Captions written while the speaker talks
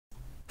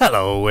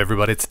Hello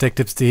everybody, it's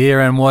TechTipsta here,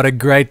 and what a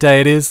great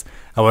day it is.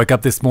 I woke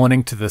up this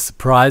morning to the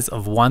surprise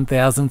of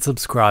 1,000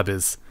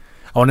 subscribers.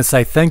 I want to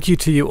say thank you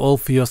to you all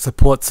for your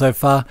support so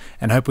far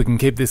and hope we can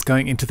keep this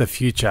going into the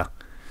future.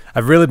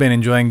 I've really been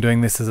enjoying doing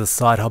this as a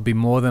side hobby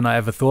more than I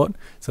ever thought,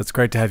 so it's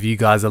great to have you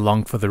guys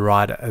along for the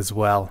ride as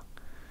well.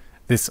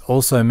 This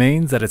also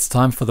means that it's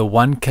time for the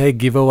 1K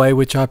giveaway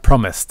which I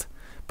promised.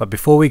 But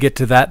before we get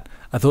to that,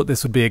 I thought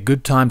this would be a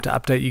good time to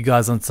update you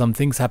guys on some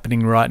things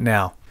happening right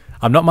now.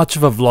 I'm not much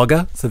of a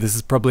vlogger, so this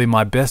is probably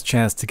my best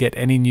chance to get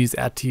any news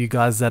out to you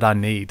guys that I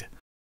need.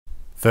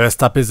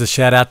 First up is a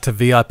shout out to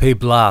VIP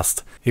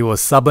Blast. He was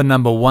subber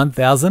number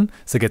 1000,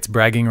 so gets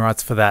bragging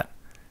rights for that.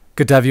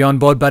 Good to have you on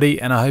board, buddy,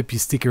 and I hope you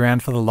stick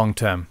around for the long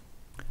term.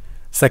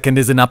 Second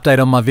is an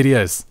update on my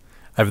videos.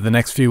 Over the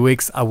next few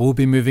weeks, I will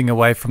be moving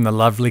away from the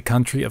lovely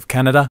country of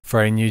Canada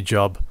for a new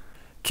job.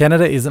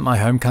 Canada isn't my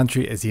home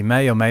country, as you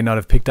may or may not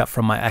have picked up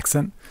from my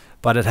accent,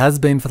 but it has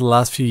been for the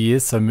last few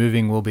years, so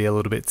moving will be a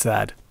little bit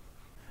sad.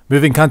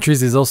 Moving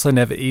countries is also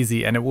never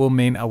easy, and it will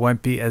mean I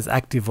won't be as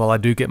active while I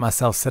do get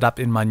myself set up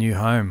in my new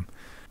home.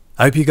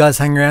 I hope you guys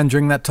hang around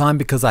during that time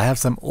because I have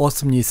some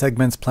awesome new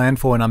segments planned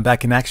for when I'm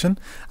back in action,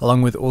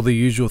 along with all the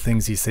usual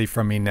things you see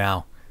from me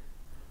now.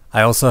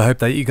 I also hope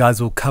that you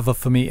guys will cover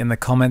for me in the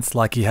comments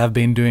like you have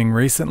been doing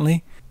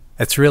recently.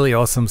 It's really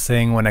awesome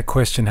seeing when a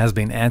question has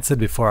been answered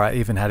before I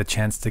even had a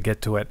chance to get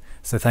to it,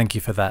 so thank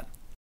you for that.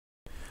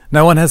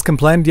 No one has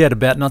complained yet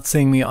about not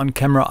seeing me on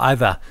camera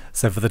either,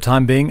 so for the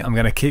time being I'm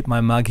going to keep my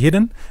mug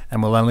hidden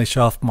and will only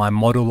show off my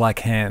model-like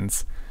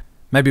hands.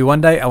 Maybe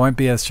one day I won't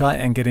be as shy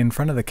and get in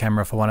front of the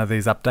camera for one of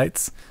these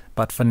updates,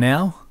 but for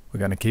now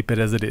we're going to keep it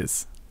as it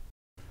is.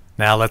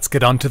 Now let's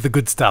get on to the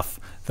good stuff,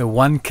 the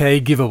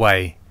 1K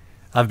giveaway.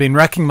 I've been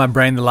racking my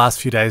brain the last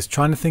few days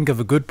trying to think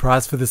of a good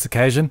prize for this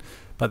occasion,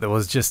 but there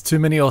was just too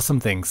many awesome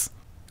things.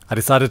 I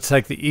decided to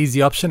take the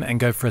easy option and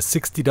go for a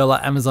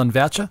 $60 Amazon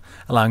voucher,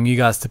 allowing you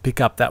guys to pick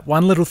up that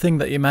one little thing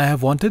that you may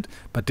have wanted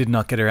but did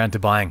not get around to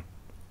buying.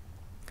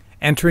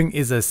 Entering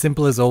is as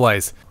simple as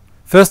always.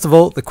 First of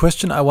all, the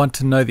question I want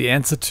to know the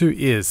answer to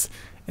is,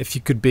 if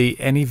you could be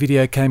any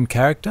video game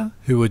character,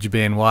 who would you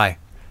be and why?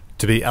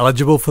 To be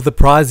eligible for the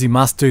prize, you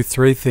must do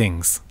 3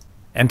 things.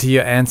 Enter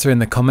your answer in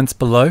the comments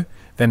below,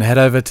 then head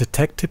over to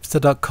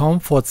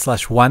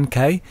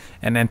techtipsta.com/1K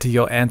and enter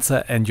your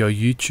answer and your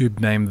YouTube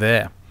name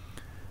there.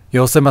 You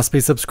also must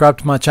be subscribed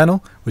to my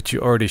channel, which you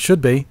already should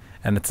be,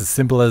 and it's as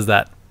simple as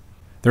that.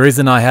 The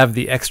reason I have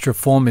the extra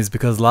form is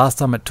because last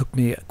time it took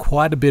me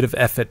quite a bit of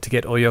effort to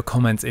get all your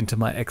comments into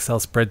my Excel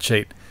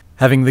spreadsheet.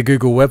 Having the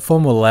Google web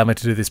form will allow me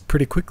to do this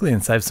pretty quickly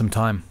and save some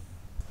time.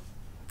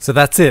 So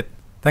that's it.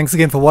 Thanks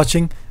again for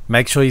watching.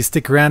 Make sure you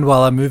stick around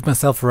while I move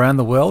myself around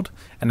the world,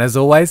 and as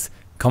always,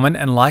 comment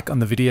and like on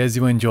the videos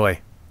you enjoy.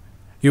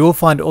 You will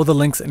find all the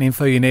links and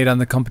info you need on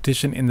the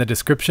competition in the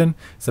description,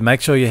 so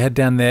make sure you head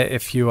down there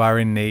if you are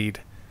in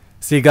need.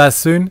 See you guys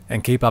soon,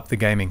 and keep up the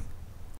gaming.